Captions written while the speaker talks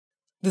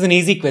This is an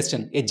easy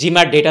question, a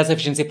GMAT data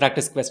sufficiency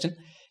practice question.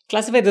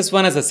 Classify this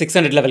one as a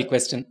 600 level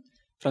question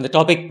from the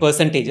topic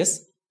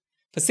percentages.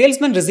 The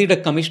salesman received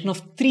a commission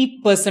of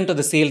 3% of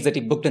the sales that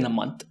he booked in a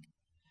month.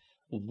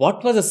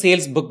 What was the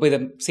sales booked by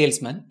the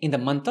salesman in the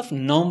month of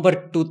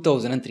November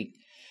 2003?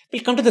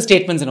 We'll come to the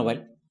statements in a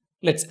while.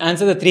 Let's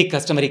answer the three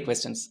customary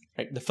questions.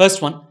 Right. The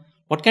first one,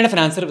 what kind of an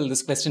answer will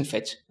this question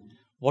fetch?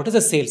 What is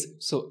the sales?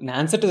 So an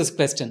answer to this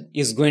question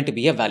is going to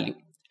be a value.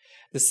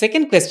 The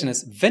second question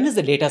is, when is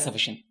the data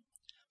sufficient?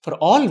 For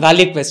all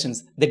value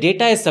questions, the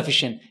data is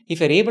sufficient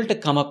if you're able to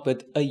come up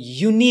with a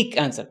unique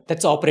answer.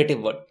 That's the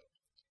operative word.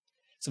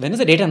 So when is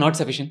the data not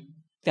sufficient?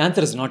 The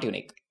answer is not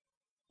unique.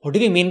 What do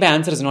we mean by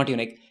answer is not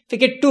unique? If we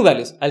get two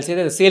values, I'll say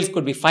that the sales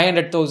could be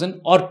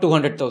 500,000 or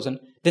 200,000,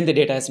 then the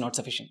data is not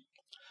sufficient.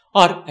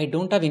 Or I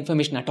don't have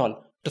information at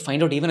all to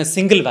find out even a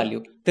single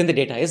value, then the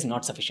data is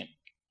not sufficient.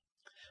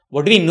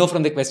 What do we know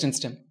from the question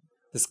stem?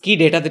 This key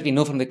data that we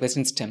know from the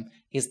question stem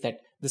is that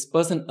this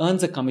person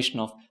earns a commission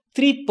of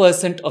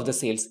 3% of the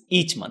sales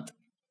each month.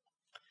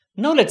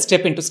 Now let's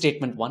step into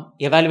statement 1,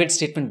 evaluate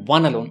statement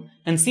 1 alone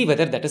and see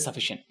whether that is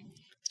sufficient.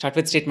 Start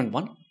with statement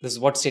 1. This is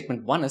what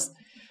statement 1 is.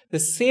 The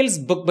sales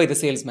booked by the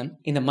salesman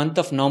in the month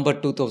of November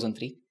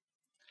 2003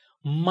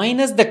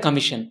 minus the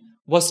commission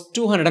was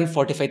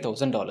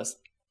 $245,000.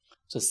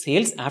 So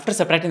sales after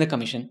subtracting the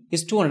commission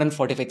is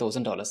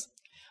 $245,000.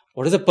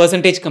 What is the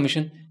percentage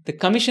commission? The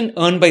commission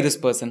earned by this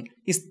person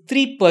is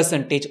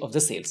 3% of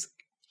the sales.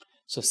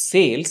 So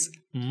sales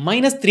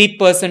minus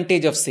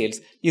 3% of sales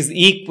is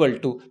equal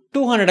to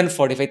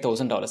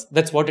 $245,000.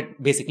 That's what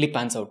it basically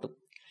pans out to.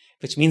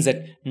 Which means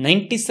that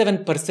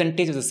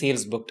 97% of the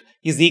sales booked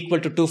is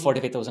equal to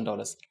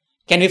 $245,000.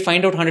 Can we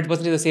find out 100%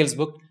 of the sales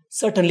booked?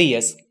 Certainly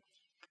yes.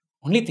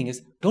 Only thing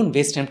is, don't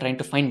waste time trying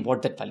to find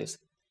what that value is.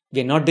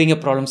 We are not doing a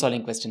problem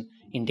solving question.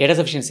 In data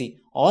sufficiency,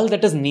 all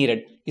that is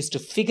needed is to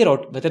figure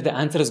out whether the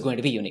answer is going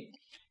to be unique.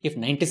 If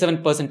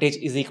 97%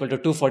 is equal to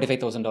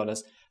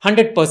 $245,000,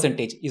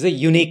 100% is a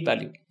unique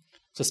value.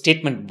 So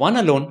statement 1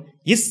 alone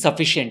is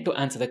sufficient to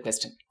answer the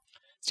question.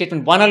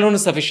 Statement 1 alone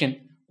is sufficient.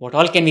 What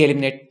all can we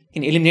eliminate? We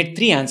can eliminate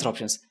three answer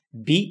options,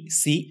 B,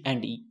 C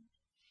and E.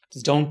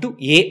 It's down to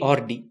A or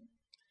D.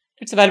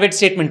 Let's evaluate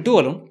statement 2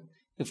 alone.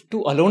 If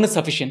 2 alone is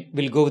sufficient,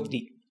 we'll go with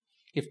D.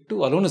 If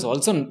 2 alone is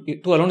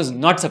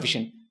not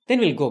sufficient, then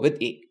we'll go with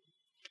A.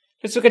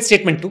 Let's look at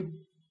statement 2.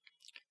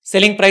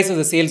 Selling price of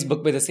the sales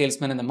booked by the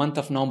salesman in the month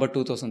of November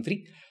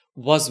 2003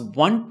 was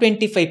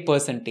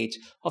 125%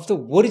 of the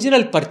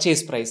original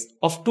purchase price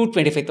of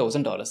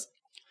 $225,000.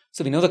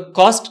 So we know the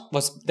cost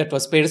that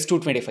was paid is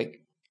 $225,000.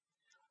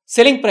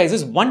 Selling price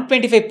is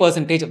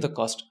 125% of the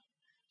cost.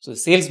 So the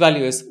sales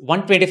value is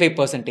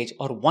 125%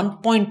 or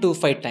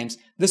 1.25 times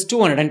this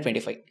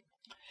 225.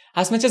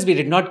 As much as we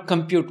did not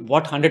compute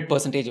what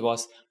 100%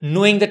 was,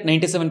 knowing that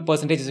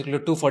 97% is equal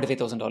to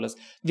 $245,000,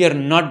 we are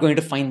not going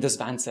to find this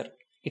answer.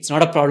 It's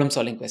not a problem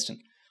solving question.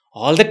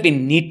 All that we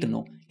need to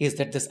know is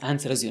that this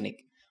answer is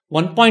unique.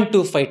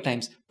 1.25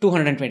 times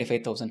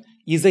 225,000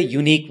 is a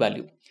unique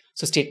value.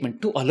 So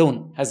statement 2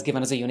 alone has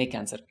given us a unique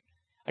answer.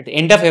 At the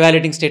end of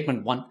evaluating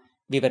statement 1,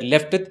 we were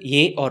left with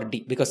A or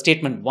D because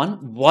statement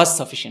 1 was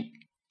sufficient.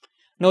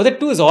 Now that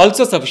 2 is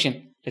also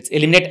sufficient, let's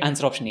eliminate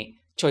answer option A.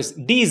 Choice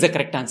D is the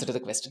correct answer to the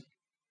question.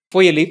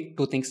 Before you leave,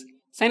 two things.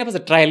 Sign up as a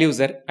trial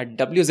user at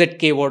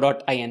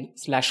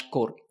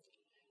wzko.in/core.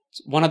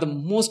 It's one of the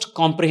most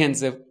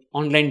comprehensive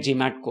online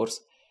GMAT course.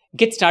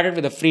 Get started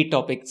with a free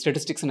topic,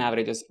 statistics and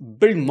averages.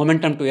 Build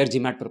momentum to your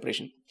GMAT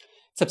preparation.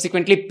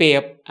 Subsequently, pay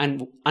up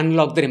and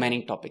unlock the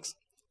remaining topics.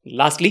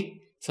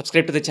 Lastly,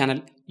 subscribe to the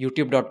channel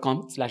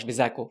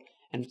youtube.com/Wizako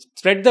and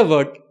spread the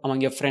word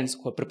among your friends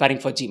who are preparing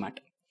for GMAT.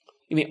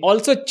 You may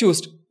also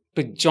choose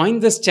to join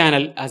this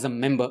channel as a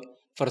member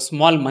for a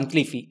small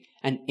monthly fee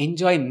and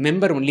enjoy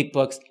member-only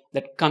perks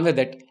that come with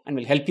it and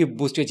will help you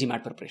boost your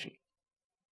GMAT preparation.